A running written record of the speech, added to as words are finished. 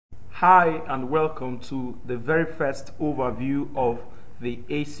Hi and welcome to the very first overview of the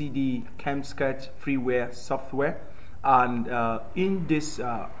ACD Chem Sketch freeware software, and in this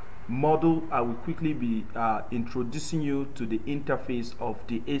module I will quickly be introducing you to the interface of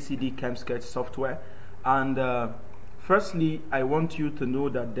the ACD Chem Sketch software. And firstly, I want you to know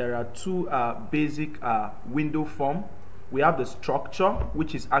that there are two basic window form. We have the structure,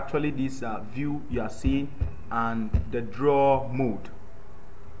 which is actually this view you are seeing, and the draw mode.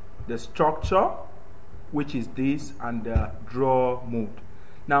 The structure, which is this, and the draw mode.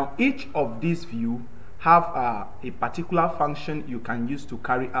 Now each of these view have a particular function you can use to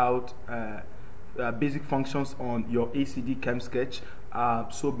carry out basic functions on your ACD Chem Sketch.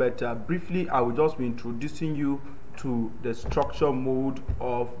 Briefly I will just be introducing you to the structure mode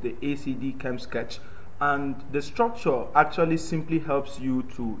of the ACD Chem Sketch. And the structure actually simply helps you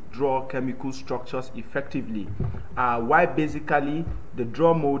to draw chemical structures effectively, while basically the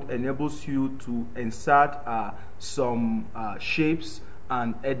draw mode enables you to insert some shapes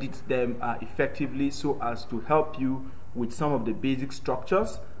and edit them effectively so as to help you with some of the basic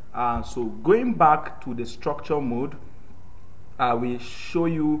structures. So going back to the structure mode, I will show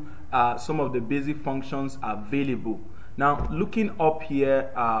you some of the basic functions available. Now looking up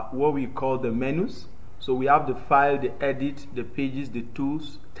here, what we call the menus. So we have the file, the edit, the pages, the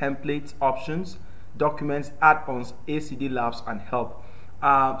tools, templates, options, documents, add-ons, ACD Labs, and help.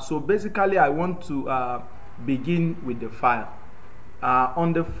 So basically I want to begin with the file.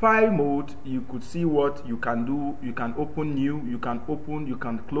 On the file mode, you could see what you can do. You can open new, you can open, you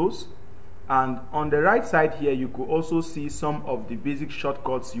can close. And on the right side here, you could also see some of the basic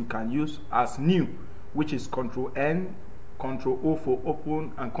shortcuts you can use as new, which is Ctrl-N, Ctrl-O for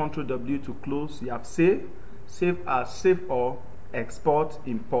open, and Ctrl-W to close. You have save, save as, save all, export,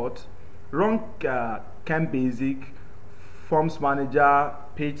 import, run Chem Basic, forms manager,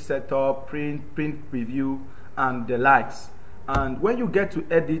 page setup, print preview, and the likes. And when you get to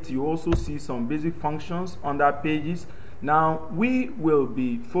edit, you also see some basic functions under pages. Now we will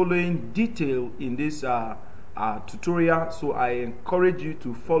be following detail in this tutorial, so I encourage you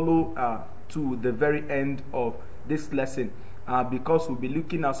to follow to the very end of this lesson, because we'll be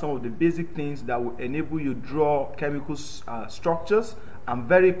looking at some of the basic things that will enable you to draw chemical structures and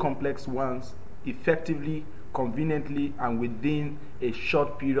very complex ones effectively, conveniently, and within a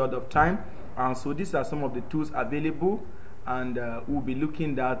short period of time. So these are some of the tools available, and we'll be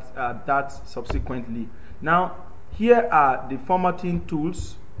looking at that subsequently. Now here are the formatting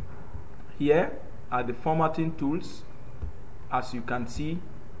tools. Here are the formatting tools, as you can see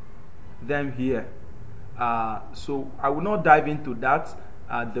them here. So I will not dive into that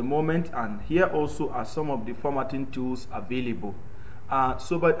at the moment, and here also are some of the formatting tools available.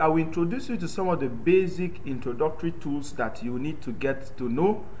 But I will introduce you to some of the basic introductory tools that you need to get to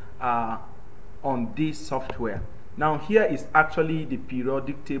know on this software. Now here is actually the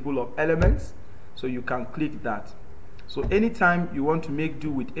periodic table of elements, so you can click that. So anytime you want to make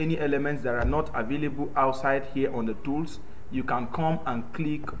do with any elements that are not available outside here on the tools, you can come and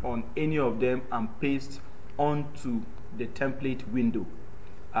click on any of them and paste onto the template window.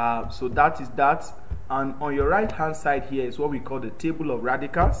 So that is that. And on your right hand side here is what we call the table of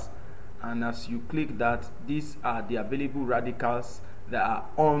radicals, and as you click that, these are the available radicals that are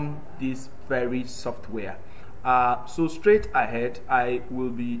on this very software. So straight ahead, I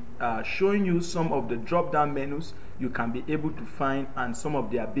will be showing you some of the drop down menus you can be able to find and some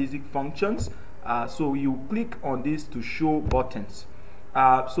of their basic functions. So you click on this to show buttons.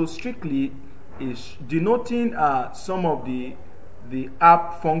 So strictly is denoting some of the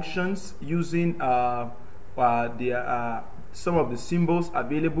app functions using some of the symbols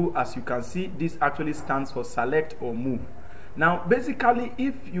available. As you can see, this actually stands for select or move. Now basically,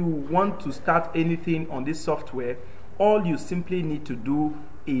 if you want to start anything on this software, all you simply need to do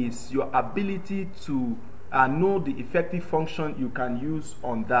is your ability to know the effective function you can use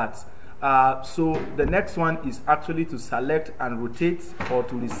on that. So the next one is actually to select and rotate or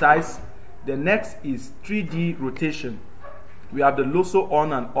to resize. The next is 3D rotation. We have the lasso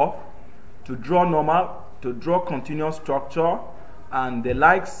on and off, to draw normal, to draw continuous structure, and the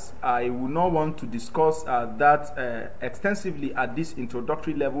likes. I will not want to discuss that extensively at this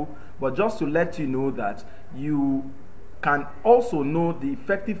introductory level, but just to let you know that you can also know the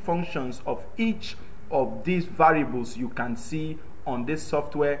effective functions of each of these variables you can see on this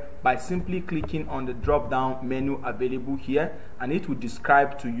software by simply clicking on the drop down menu available here, and it will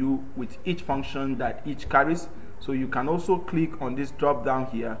describe to you with each function that each carries. So you can also click on this drop down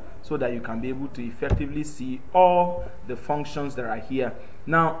here so that you can be able to effectively see all the functions that are here.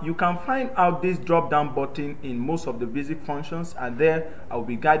 Now you can find out this drop down button in most of the basic functions, and there I will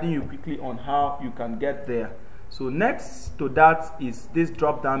be guiding you quickly on how you can get there. So next to that is this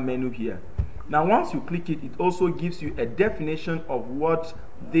drop down menu here. Now once you click it, it also gives you a definition of what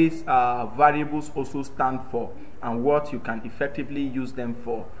these variables also stand for and what you can effectively use them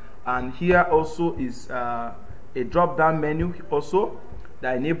for. And here also is a drop down menu also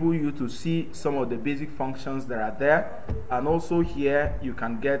that enable you to see some of the basic functions that are there, and also here you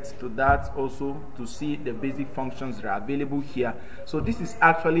can get to that also to see the basic functions that are available here. So this is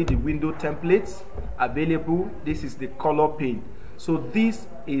actually the window templates available. This is the color pane. So this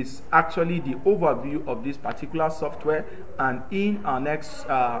is actually the overview of this particular software, and in our next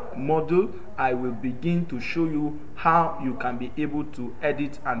module I will begin to show you how you can be able to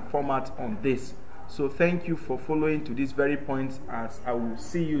edit and format on this. So thank you for following to this very point, as I will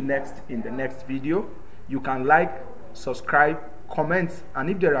see you next in the next video. You can like, subscribe, comment, and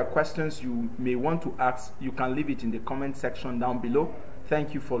if there are questions you may want to ask, you can leave it in the comment section down below.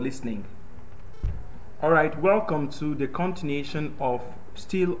 Thank you for listening. Alright, welcome to the continuation of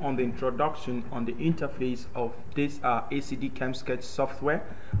still on the introduction on the interface of this ACD Chem Sketch software.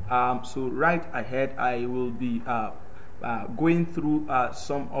 So right ahead I will be going through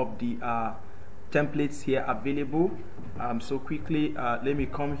some of the templates here available. So quickly let me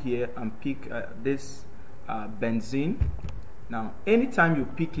come here and pick this benzene. Now anytime you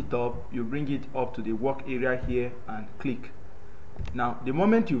pick it up, you bring it up to the work area here and click. Now the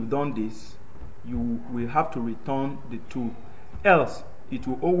moment you've done this, you will have to return the tool, else it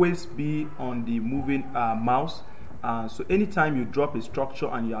will always be on the moving mouse. So anytime you drop a structure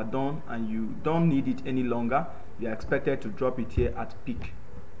and you are done and you don't need it any longer, you are expected to drop it here at pick,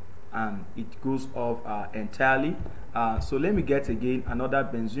 and it goes off entirely. So let me get again another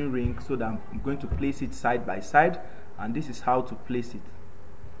benzene ring so that I'm going to place it side by side, and this is how to place it.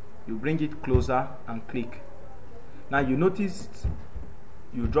 You bring it closer and click. Now you noticed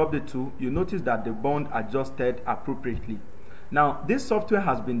you drop the tool, you notice that the bond adjusted appropriately. Now this software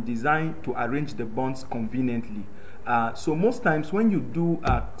has been designed to arrange the bonds conveniently. So most times when you do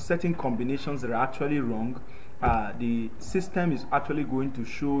certain combinations that are actually wrong, the system is actually going to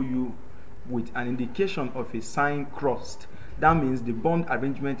show you with an indication of a sign crossed. That means the bond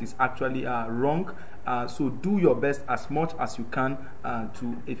arrangement is actually wrong. So do your best as much as you can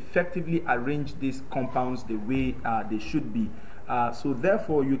to effectively arrange these compounds the way they should be. So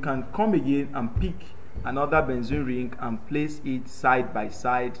therefore you can come again and pick another benzene ring and place it side by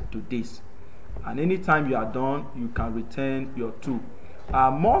side to this, and anytime you are done you can return your tool.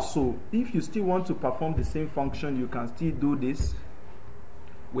 More so, if you still want to perform the same function, you can still do this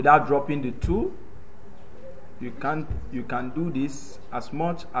without dropping the tool. You can do this as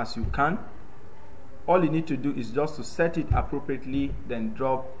much as you can. All you need to do is just to set it appropriately, then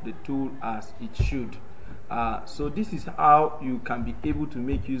drop the tool as it should. So this is how you can be able to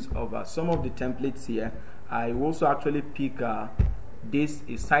make use of some of the templates here. I also actually pick this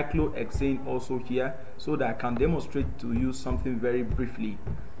is cyclohexane also here, so that I can demonstrate to you something very briefly.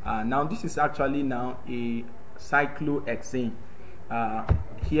 Now this is actually now a cyclohexane.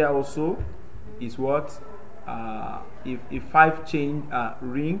 Here also is what a 5-chain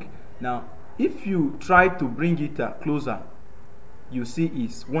ring. Now if you try to bring it closer, you see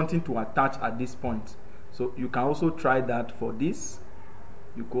it's wanting to attach at this point. So you can also try that for this.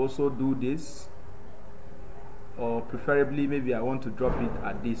 You can also do this, or preferably maybe I want to drop it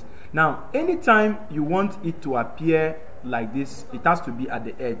at this. Now anytime you want it to appear like this, it has to be at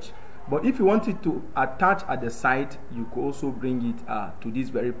the edge. But if you want it to attach at the side, you could also bring it to this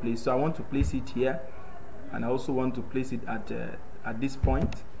very place. So I want to place it here, and I also want to place it at this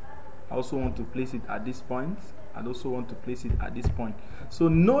point. I also want to place it at this point. I also want to place it at this point. So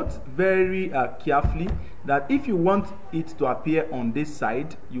note very carefully that if you want it to appear on this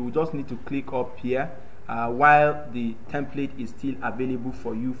side, you will just need to click up here while the template is still available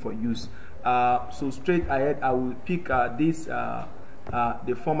for you for use. So straight ahead I will pick this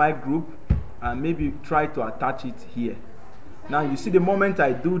the format group and maybe try to attach it here. Now you see the moment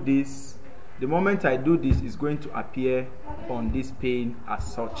I do this, is going to appear on this pane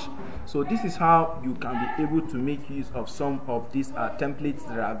as such. So this is how you can be able to make use of some of these templates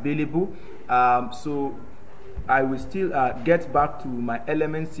that are available. So I will still get back to my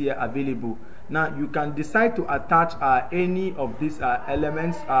elements here available. Now you can decide to attach any of these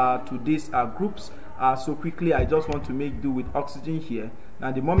elements to these groups. So quickly I just want to make do with oxygen here.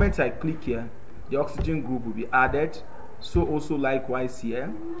 Now the moment I click here, the oxygen group will be added. So also likewise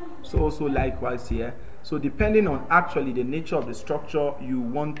here. So also likewise here. So depending on actually the nature of the structure you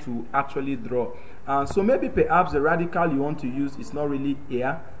want to actually draw. So maybe perhaps the radical you want to use is not really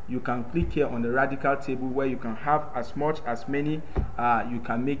here. You can click here on the radical table where you can have as many you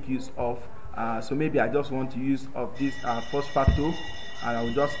can make use of. So maybe I just want to use of this first factor, and I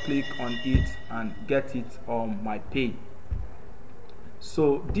will just click on it and get it on my page.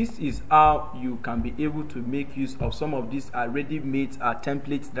 So this is how you can be able to make use of some of these ready-made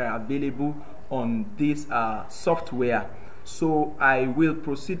templates that are available on this software. So I will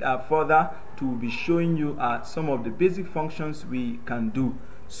proceed further to be showing you some of the basic functions we can do.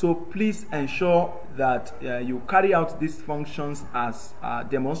 So please ensure that you carry out these functions as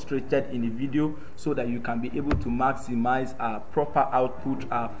demonstrated in the video, so that you can be able to maximize proper output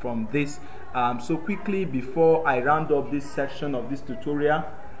from this. So quickly, before I round up this section of this tutorial,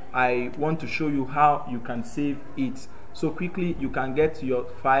 I want to show you how you can save it. So quickly, you can get to your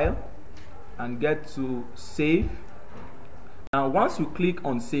file and get to save. Now once you click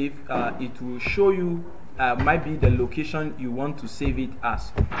on save, it will show you might be the location you want to save it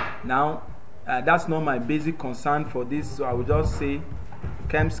as. Now that's not my basic concern for this, so I will just say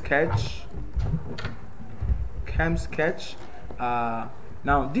Chem Sketch.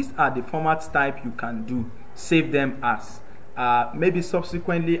 Now these are the formats type you can do, save them as. Maybe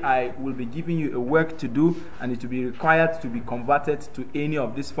subsequently I will be giving you a work to do, and it will be required to be converted to any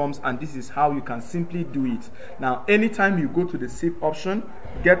of these forms, and this is how you can simply do it. Now anytime you go to the save option,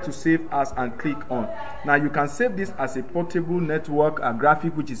 get to save as and click on. Now you can save this as a portable network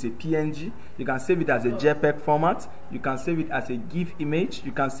graphic, which is a PNG. You can save it as a JPEG format. You can save it as a GIF image.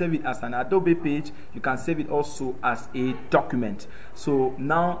 You can save it as an Adobe page. You can save it also as a document. So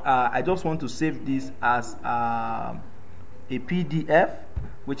now I just want to save this as a PDF,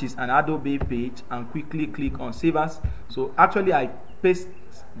 which is an Adobe page, and quickly click on save as. So actually I paste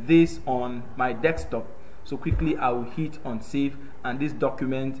this on my desktop, so quickly I will hit on save, and this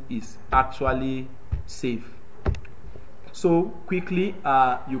document is actually saved. So quickly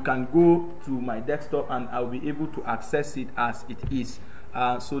you can go to my desktop and I'll be able to access it as it is.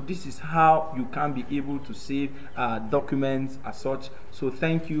 So this is how you can be able to save documents as such. So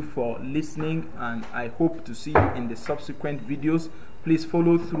thank you for listening, and I hope to see you in the subsequent videos. Please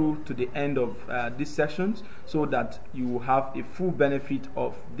follow through to the end of these sessions, so that you will have a full benefit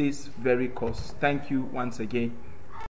of this very course. Thank you once again.